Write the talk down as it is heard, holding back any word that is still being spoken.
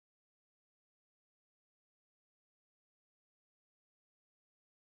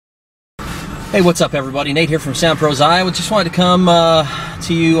Hey, what's up everybody? Nate here from Sound Pros Iowa. Just wanted to come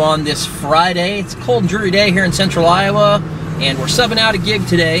to you on this Friday. It's a cold and dreary day here in central Iowa, and we're subbing out a gig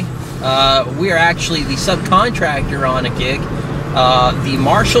today. We are actually the subcontractor on a gig. The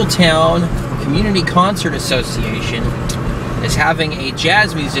Marshalltown Community Concert Association is having a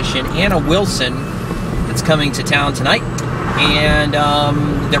jazz musician, Anna Wilson, that's coming to town tonight. And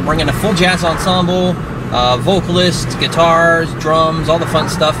they're bringing a full jazz ensemble, vocalists, guitars, drums, all the fun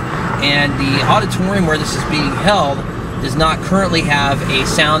stuff. And the auditorium where this is being held does not currently have a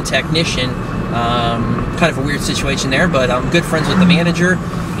sound technician. Kind of a weird situation there, but I'm good friends with the manager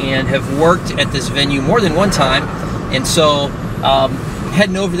and have worked at this venue more than one time. And so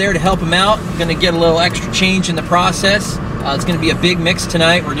heading over there to help him out. Going to get a little extra change in the process. It's going to be a big mix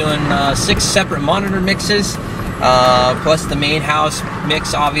tonight. We're doing 6 separate monitor mixes, plus the main house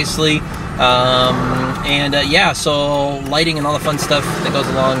mix, obviously. Yeah, so lighting and all the fun stuff that goes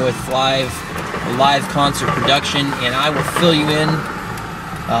along with live concert production, and I will fill you in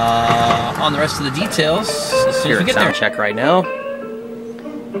on the rest of the details as soon as we get there. Sound check right now.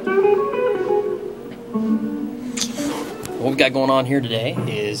 What we've got going on here today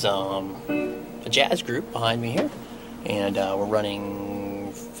is a jazz group behind me here, and we're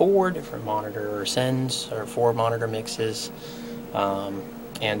running 4 different monitor sends, or 4 monitor mixes.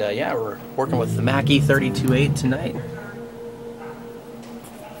 Yeah, we're working with the Mackie 32.8 tonight.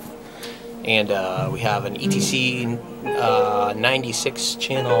 And we have an ETC 96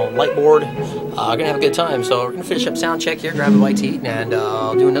 channel light board. We're gonna have a good time. So we're gonna finish up sound check here, grab a bite to eat, and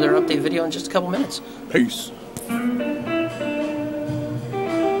I'll do another update video in just a couple minutes. Peace.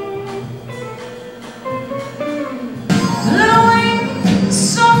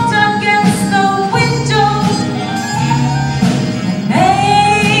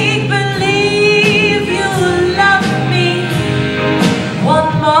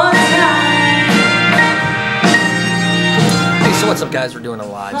 What's up, guys? We're doing a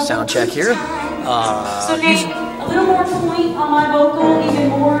live sound check here. So Nate, a little more point on my vocal, even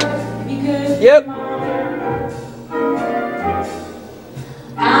more, if you could. Yep.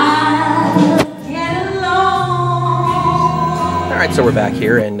 Alright, so we're back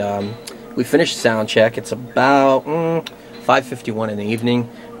here, and we finished sound check. It's about 5:51 in the evening.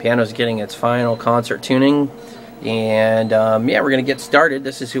 Piano's getting its final concert tuning, and yeah, we're going to get started.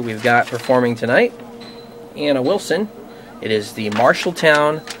 This is who we've got performing tonight. Anna Wilson. It is the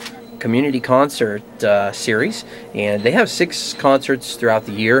Marshalltown Community Concert Series, and they have 6 concerts throughout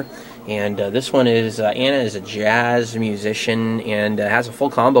the year. And this one is Anna is a jazz musician and has a full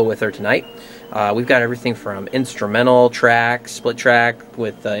combo with her tonight. We've got everything from instrumental track, split track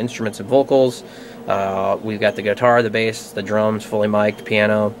with instruments and vocals. We've got the guitar, the bass, the drums, fully mic'd,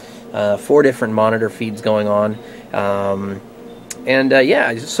 piano, 4 different monitor feeds going on.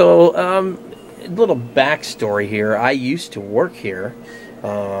 Yeah, so a little backstory here. I used to work here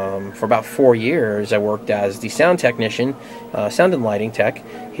for about 4 years. I worked as the sound technician, sound and lighting tech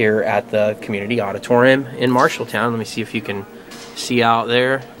here at the community auditorium in Marshalltown. Let me see if you can see out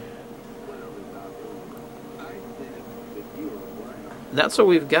there. That's what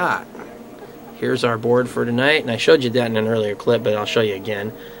we've got. Here's our board for tonight, and I showed you that in an earlier clip, but I'll show you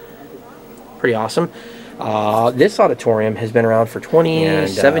again. Pretty awesome. This auditorium has been around for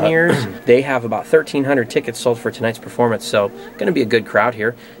 27 years. They have about 1,300 tickets sold for tonight's performance, so going to be a good crowd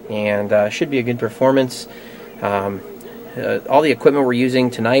here, and should be a good performance. All the equipment we're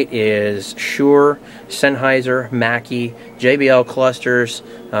using tonight is Shure, Sennheiser, Mackie, JBL clusters,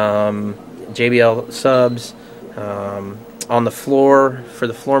 JBL subs. On the floor, for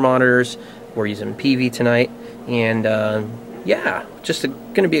the floor monitors, we're using PV tonight, and yeah, just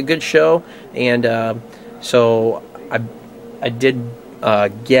going to be a good show. And so I did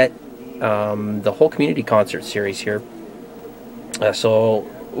get the whole community concert series here. So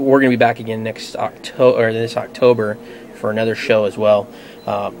we're going to be back again this October for another show as well.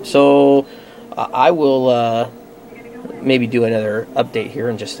 So I will maybe do another update here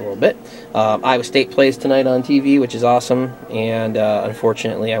in just a little bit. Iowa State plays tonight on TV, which is awesome, and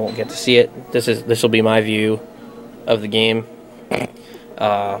unfortunately I won't get to see it. This will be my view of the game,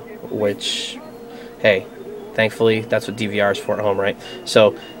 which, hey, thankfully that's what DVR is for at home, right?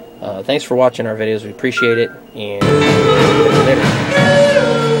 So thanks for watching our videos. We appreciate it, and later.